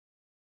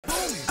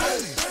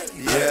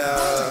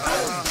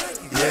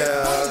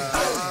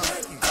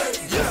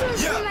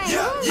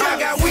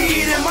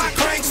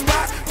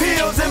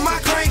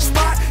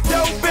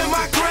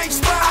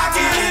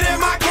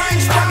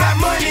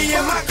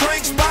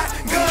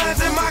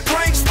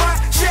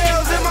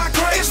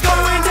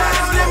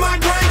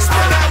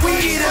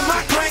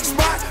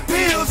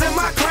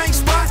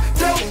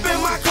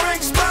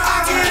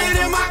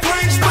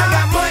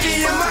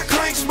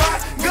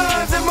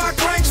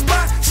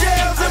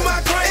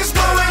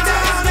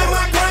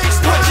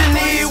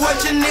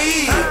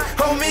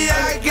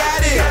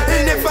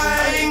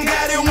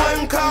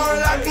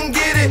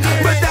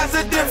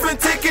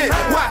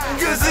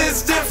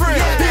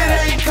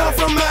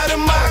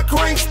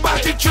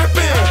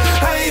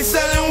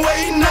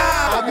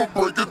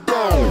break it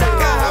down.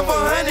 Got half a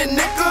 100,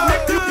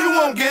 nigga, you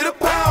won't get a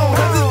pound.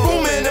 Cause it's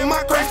booming in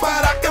my crank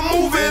spot, I can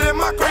move it in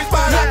my crank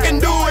spot, I can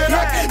do it,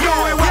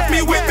 watch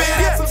me whip it,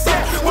 get some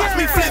stuff, watch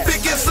me flip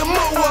it, get some more.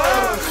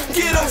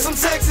 Get on some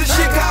Texas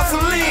shit,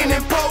 gasoline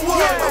and pull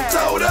up, I'm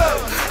towed up,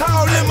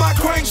 all in my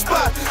crank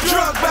spot,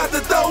 drunk bout to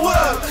throw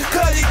up.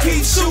 Cuddy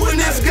keep shooting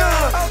his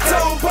gun,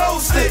 tone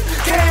posted,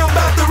 Cam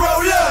bout to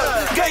roll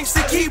up.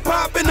 Gangsta keep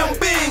popping them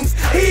bings,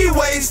 he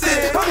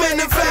wasted, I'm in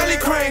the valley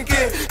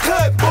cranking.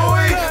 Cut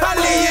boy, I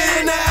leave you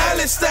in the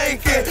alley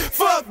stankin'.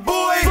 Fuck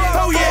boy,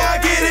 oh yeah, I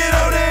get it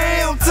on the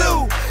ham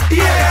too.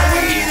 Yeah, I got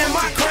weed in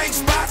my crank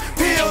spot,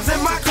 pills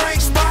in my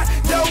crank spot,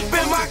 dope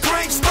in my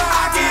crank spot,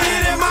 I get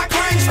it in my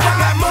crank spot.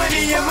 Got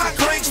money in my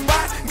crank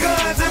spot,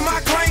 guns in my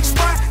crank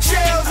spot,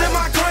 shells in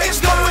my crank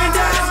spot, it's going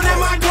down in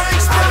my crank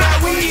spot. Got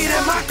weed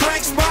in my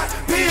crank spot,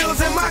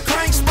 pills in my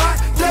crank spot,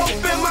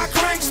 dope in my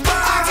crank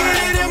spot, I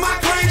get it in my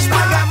crank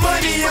spot. Got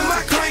money in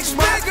my crank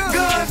spot,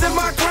 guns in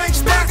my crank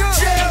spot,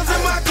 shells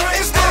in my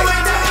crank spot, it's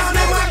going down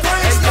in my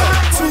crank spot.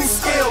 2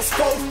 scales,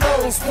 4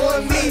 phones,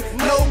 1 me,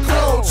 no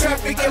clone.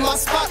 Traffic in my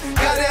spot,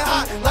 got it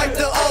hot like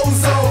the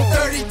ozone.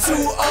 32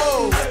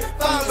 O's,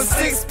 5 or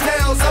 6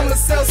 pounds. I'ma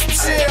sell some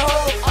shit,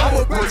 ho.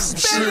 I'ma Break some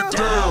shit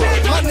down.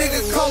 My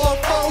nigga called my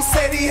phone,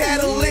 said he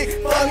had a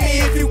lick. Fuck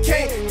me, if you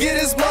can't get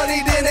his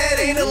money, then that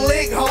ain't a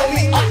lick,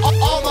 homie.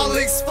 All my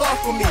licks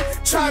fuck with me.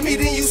 Try me,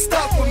 then you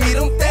stuck with me.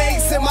 Them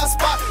things in my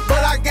spot,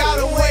 but I got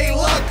away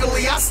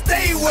luckily. I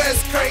stay where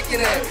it's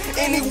cranking at.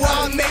 Anywhere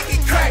I make it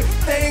crack,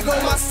 they ain't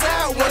on my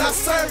side when I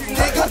serve you,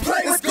 nigga.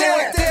 It's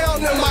going down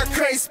in my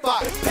crank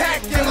spot,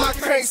 packed in my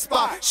crank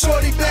spot.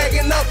 Shorty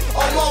bagging up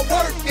all my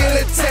work in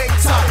the tank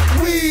top.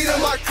 Weed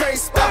in my crank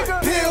spot,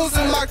 pills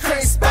in my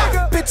crank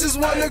spot. Bitches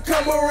wanna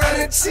come around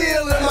and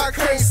chill in my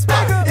crank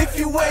spot. If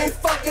you ain't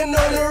fucking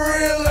on the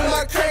real in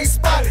my crank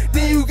spot,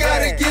 then you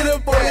gotta get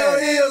up on your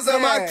heels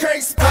in my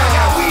crank spot. I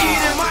got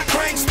weed in my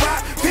crank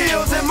spot,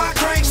 pills in my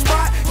crank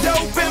spot,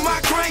 dope in my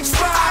crank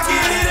spot, I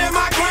get it in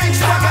my crank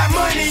spot. Got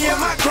money in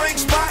my crank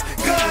spot,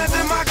 guns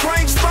in my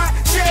crank spot,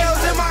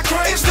 shells in my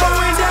crank spot, it's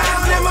going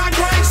down in my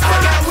crank spot.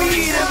 I got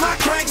weed in my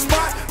crank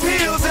spot,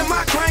 pills in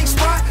my crank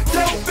spot,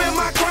 dope in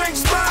my crank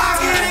spot, I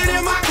get it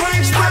in my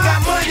crank spot.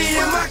 Got money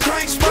in my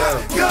crank spot,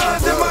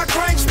 guns in my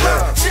crank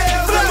spot,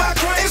 shells in my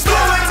crank spot, it's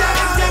going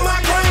down in my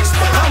crank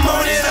spot. I'm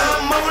on it,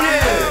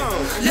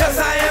 yes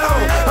I am,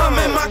 I'm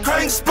in my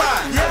crank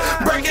spot,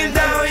 breaking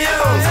down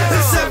yams.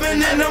 It's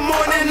 7 in the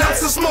morning, I'm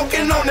still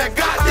smoking on that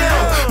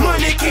goddamn.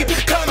 Money keep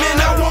coming,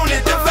 I want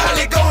it, the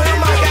valley go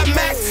him. I got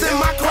Max in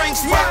my crank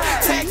spot,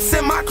 Tex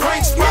in my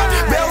crank spot,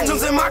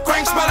 Belgium's in my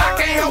crank spot. I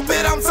can't help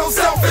it, I'm so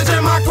selfish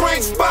in my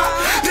crank spot.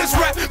 This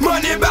rap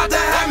money about to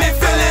have me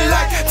feeling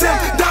like Tim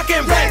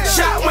Duncan back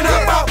shot when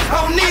I bought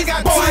on these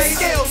boys. 2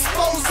 scales,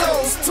 4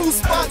 zones, 2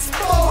 spots,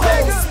 4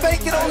 hoes.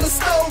 Bake it on the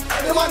stove,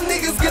 then my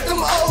niggas get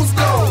them O's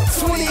gone.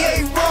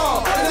 28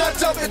 raw, then I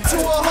jump into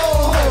a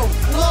ho-ho.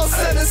 Lost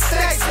 7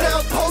 stacks, now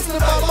I'm posting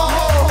about my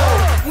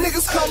ho-ho.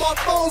 Niggas call my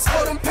phones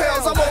for them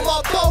pounds, I'm on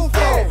my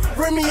Bovo.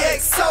 Remy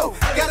XO,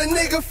 got a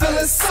nigga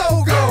feeling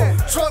so gone.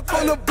 Drunk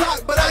on the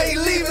block, but I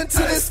ain't leaving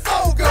till this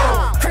foe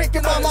gone.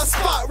 Cranking by my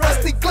spot,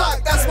 rusty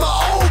Glock, that's my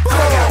old bro.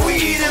 I got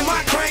weed in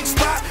my crank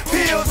spot,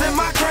 pills in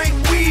my crank,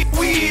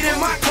 weed in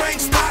my crank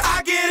spot,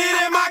 I get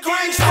it in my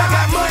crank spot.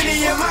 Got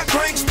money in my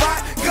crank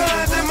spot,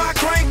 guns in my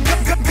crank,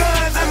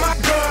 guns in my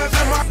crank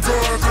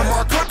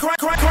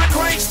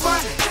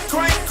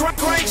spot,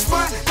 crank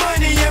spot,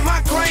 money in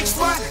my crank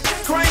spot,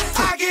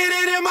 I get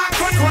it in my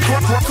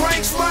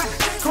crank spot,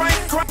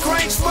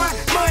 crank spot,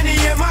 money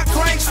in my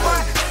crank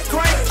spot,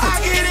 I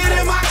get it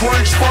in my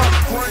crank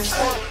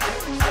spot.